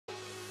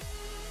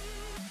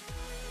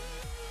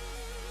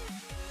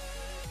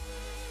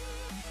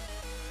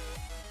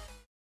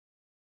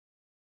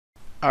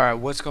Alright,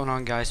 what's going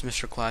on guys?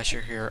 Mr.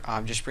 Clasher here.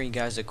 I'm just bringing you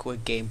guys a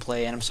quick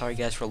gameplay, and I'm sorry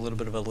guys for a little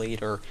bit of a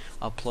later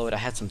upload. I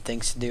had some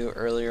things to do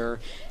earlier,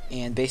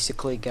 and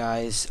basically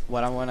guys,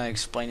 what I want to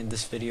explain in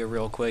this video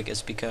real quick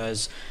is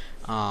because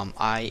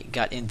I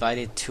got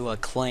invited to a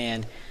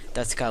clan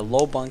that's got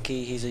Low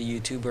Bunky. He's a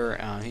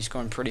YouTuber. He's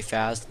going pretty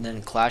fast, and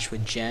then Clash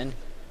with Jen,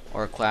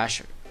 or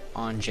Clash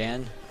on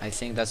Jen, I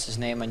think that's his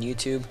name on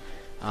YouTube.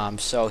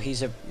 So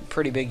he's a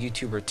pretty big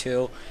YouTuber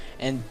too,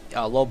 and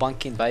Low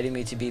Bunky invited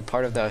me to be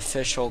part of the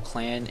official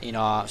clan,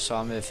 so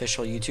I'm an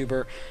official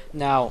YouTuber.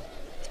 Now,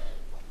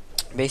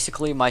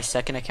 basically my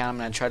second account, I'm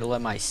going to try to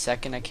let my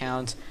second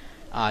account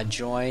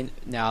join.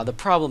 Now, the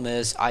problem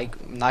is I'm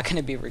not going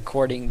to be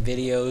recording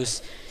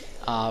videos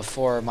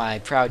for my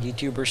Proud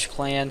YouTubers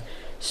clan,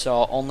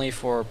 so only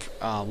for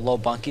Low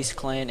Bunky's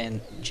clan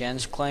and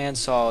Jen's clan,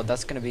 so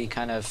that's going to be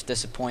kind of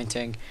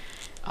disappointing,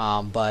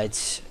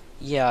 but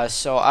yeah,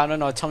 so I don't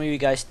know. Tell me what you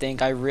guys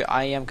think.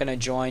 I am gonna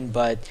join,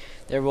 but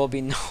there will be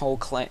no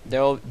clan.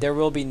 There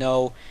will be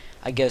no,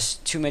 I guess,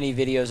 too many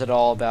videos at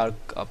all about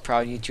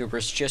Proud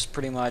YouTubers. Just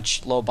pretty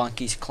much Low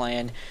Bunky's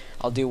clan.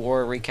 I'll do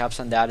war recaps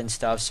on that and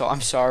stuff. So I'm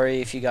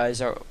sorry if you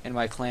guys are in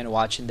my clan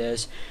watching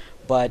this,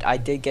 but I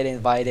did get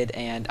invited,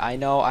 and I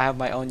know I have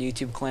my own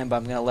YouTube clan, but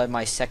I'm gonna let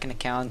my second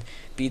account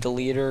be the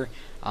leader.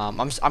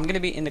 I'm gonna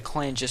be in the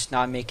clan, just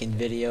not making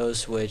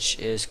videos, which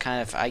is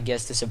kind of, I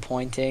guess,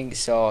 disappointing.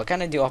 So I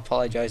kind of do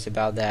apologize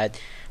about that.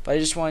 But I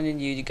just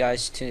wanted you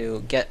guys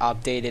to get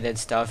updated and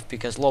stuff,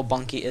 because Low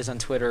Bunky is on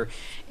Twitter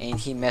and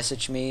he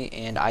messaged me,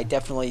 and I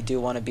definitely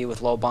do want to be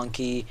with Low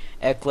Bunky.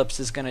 Eclipse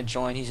is gonna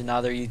join. He's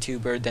another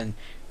YouTuber. Then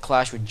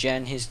Clash with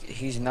Jen,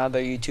 he's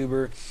another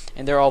YouTuber,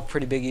 and they're all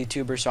pretty big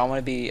YouTubers. So I want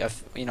to be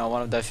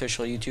one of the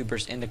official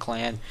YouTubers in the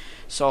clan.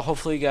 So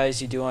hopefully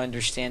you do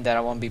understand that I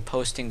won't be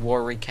posting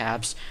war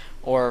recaps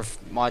or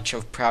much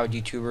of Proud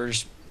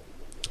YouTubers.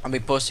 I'll be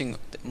posting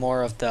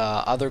more of the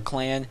other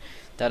clan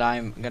that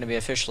I'm going to be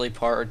officially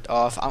part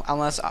of,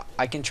 unless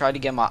I can try to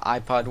get my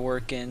iPod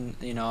working,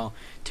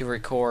 to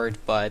record.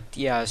 But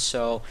yeah,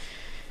 so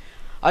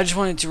I just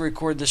wanted to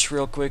record this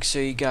real quick so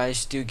you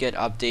guys do get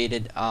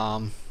updated.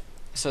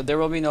 So there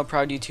will be no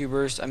Proud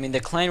YouTubers. I mean,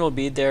 the clan will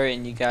be there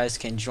and you guys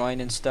can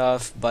join and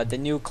stuff, but the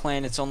new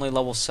clan, it's only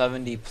level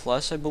 70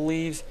 plus, I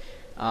believe.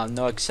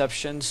 No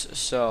exceptions.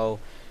 So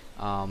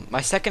my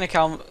second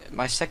account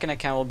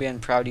will be on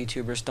Proud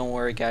YouTubers. Don't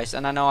worry, guys.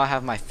 And I know I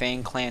have my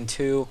Fang clan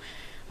too.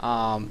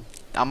 I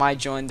might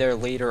join there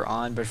later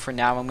on, but for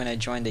now I'm gonna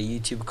join the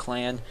YouTube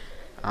clan.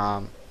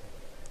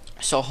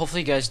 So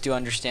hopefully you guys do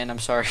understand. I'm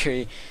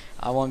sorry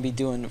I won't be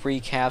doing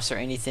recaps or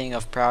anything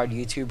of Proud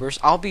YouTubers.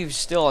 I'll be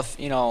still,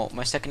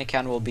 my second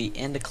account will be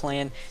in the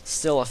clan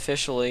still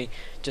officially,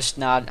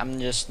 I'm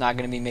just not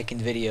going to be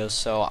making videos.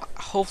 So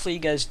hopefully you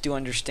guys do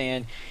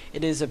understand.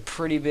 It is a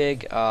pretty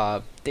big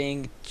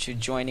thing to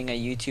joining a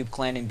YouTube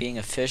clan and being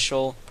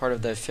official, part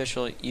of the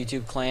official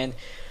YouTube clan.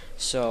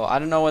 So I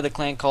don't know what the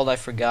clan called, I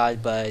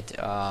forgot, but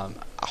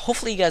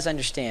hopefully you guys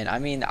understand. I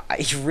mean,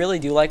 I really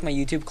do like my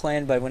YouTube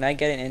clan, but when I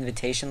get an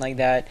invitation like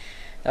that,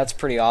 that's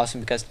pretty awesome,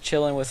 because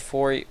chilling with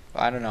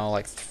I don't know,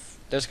 like,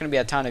 there's gonna be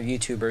a ton of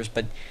YouTubers,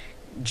 but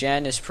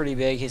Jen is pretty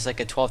big. He's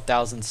like at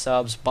 12,000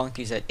 subs.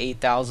 Bunky's at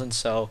 8,000.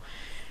 So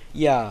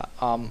yeah,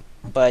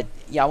 but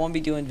yeah, I won't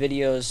be doing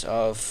videos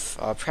of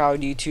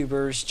Proud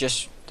YouTubers,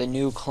 just the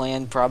new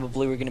clan.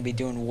 Probably we're gonna be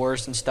doing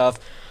wars and stuff.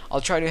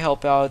 I'll try to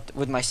help out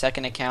with my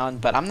second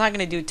account, but I'm not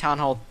gonna do Town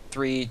Hall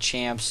 3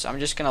 champs. I'm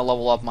just gonna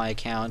level up my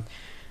account.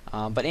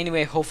 But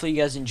anyway, hopefully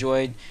you guys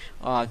enjoyed.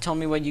 Tell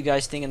me what you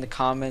guys think in the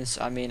comments.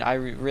 I mean, I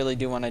really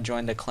do want to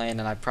join the clan,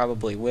 and I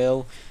probably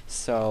will.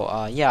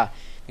 So yeah,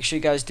 make sure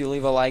you guys do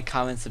leave a like,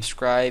 comment,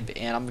 subscribe,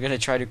 and I'm gonna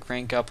try to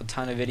crank up a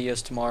ton of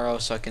videos tomorrow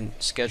so I can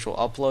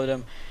upload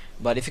them.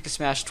 But if you could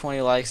smash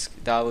 20 likes,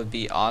 that would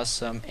be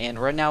awesome. And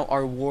right now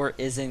our war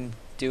isn't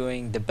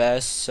doing the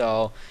best,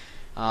 so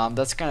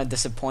that's kind of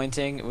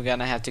disappointing. We're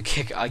gonna have to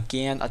kick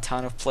again a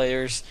ton of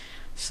players.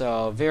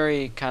 So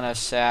very kind of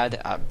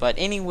sad, but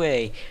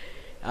anyway,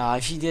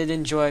 if you did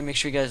enjoy, make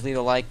sure you guys leave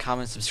a like,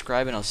 comment,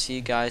 subscribe, and I'll see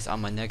you guys on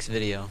my next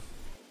video.